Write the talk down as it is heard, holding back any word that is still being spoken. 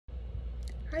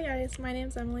Hi guys, my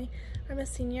name's Emily. I'm a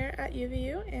senior at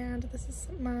UVU and this is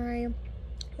my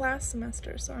last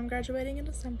semester, so I'm graduating in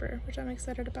December, which I'm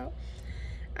excited about.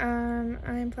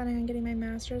 I'm planning on getting my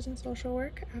master's in social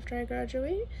work after I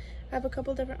graduate. I have a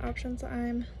couple different options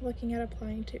I'm looking at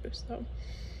applying to, so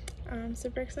I'm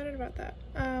super excited about that.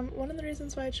 One of the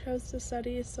reasons why I chose to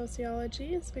study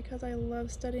sociology is because I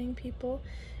love studying people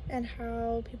and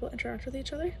how people interact with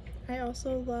each other. I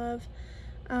also love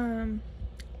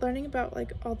learning about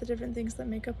like all the different things that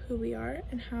make up who we are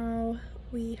and how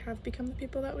we have become the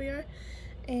people that we are.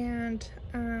 And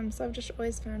so I've just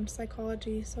always found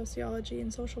psychology, sociology,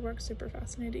 and social work super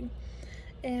fascinating.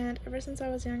 And ever since I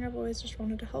was young, I've always just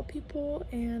wanted to help people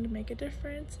and make a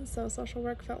difference, and so social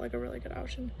work felt like a really good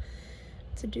option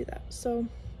to do that. So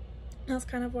that's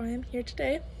kind of why I'm here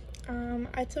today.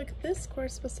 I took this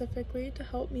course specifically to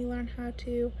help me learn how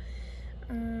to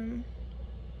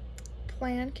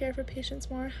plan care for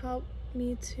patients more, help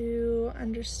me to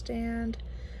understand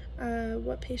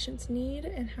what patients need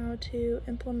and how to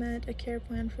implement a care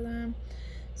plan for them.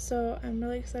 So I'm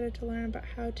really excited to learn about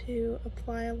how to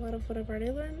apply a lot of what I've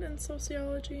already learned in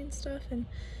sociology and stuff, and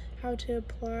how to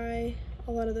apply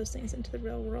a lot of those things into the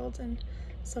real world. And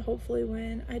so hopefully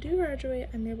when I do graduate,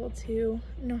 I'm able to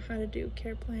know how to do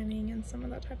care planning and some of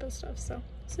that type of stuff. So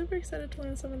super excited to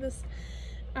learn some of this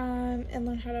and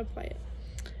learn how to apply it.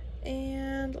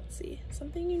 And let's see,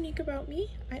 something unique about me,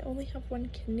 I only have one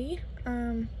kidney.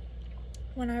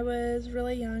 When I was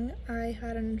really young, I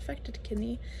had an infected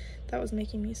kidney that was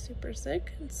making me super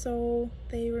sick, and so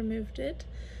they removed it.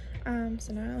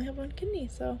 So now I only have one kidney,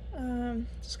 so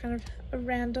just kind of a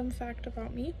random fact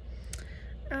about me.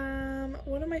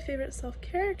 One of my favorite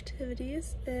self-care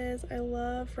activities is I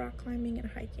love rock climbing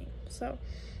and hiking. So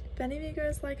if any of you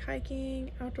guys like hiking,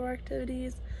 outdoor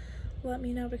activities, let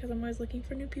me know, because I'm always looking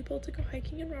for new people to go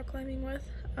hiking and rock climbing with.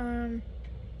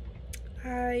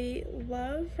 I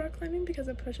love rock climbing because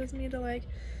it pushes me to like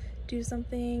do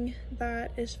something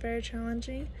that is very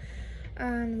challenging.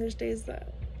 There's days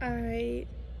that I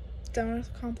don't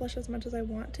accomplish as much as I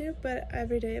want to, but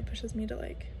every day it pushes me to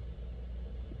like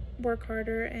work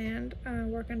harder and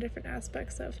work on different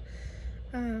aspects of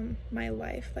my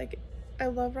life. Like, I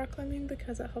love rock climbing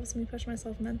because it helps me push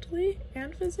myself mentally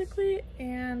and physically,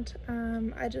 and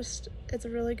it's a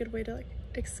really good way to like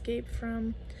escape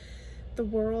from the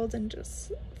world and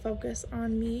just focus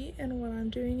on me and what I'm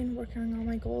doing and working on all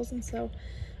my goals. And so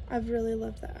I've really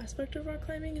loved that aspect of rock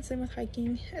climbing, and same with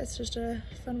hiking. It's just a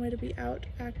fun way to be out,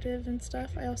 active and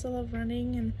stuff. I also love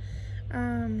running,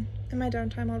 and in my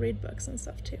downtime I'll read books and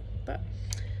stuff too, but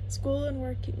school and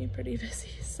work keep me pretty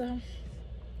busy. So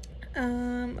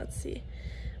let's see,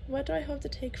 what do I hope to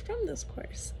take from this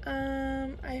course?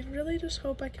 I really just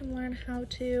hope I can learn how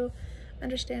to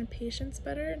understand patients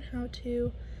better and how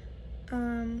to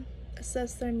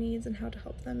assess their needs and how to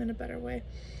help them in a better way.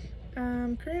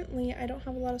 Currently, I don't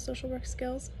have a lot of social work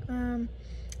skills.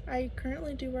 I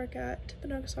currently do work at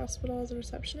Timpanogos Hospital as a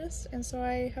receptionist, and so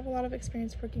I have a lot of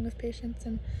experience working with patients,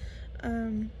 and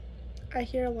I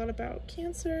hear a lot about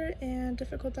cancer and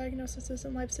difficult diagnoses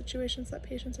and life situations that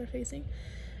patients are facing.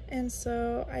 And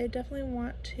so I definitely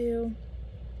want to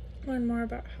learn more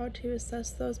about how to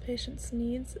assess those patients'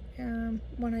 needs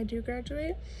when I do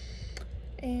graduate.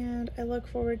 And I look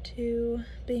forward to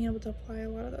being able to apply a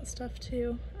lot of that stuff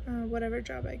to whatever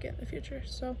job I get in the future.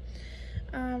 So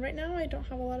right now I don't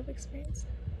have a lot of experience,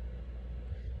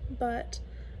 but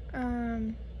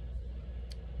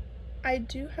I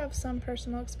do have some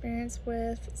personal experience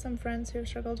with some friends who have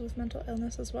struggled with mental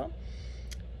illness as well.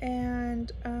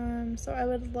 And so I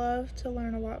would love to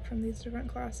learn a lot from these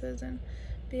different classes and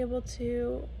be able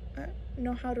to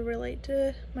know how to relate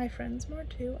to my friends more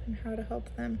too, and how to help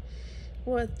them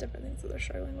with different things that they're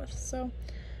struggling with. So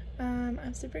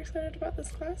I'm super excited about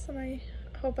this class, and I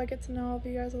hope I get to know all of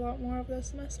you guys a lot more over this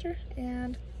semester,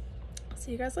 and I'll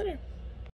see you guys later.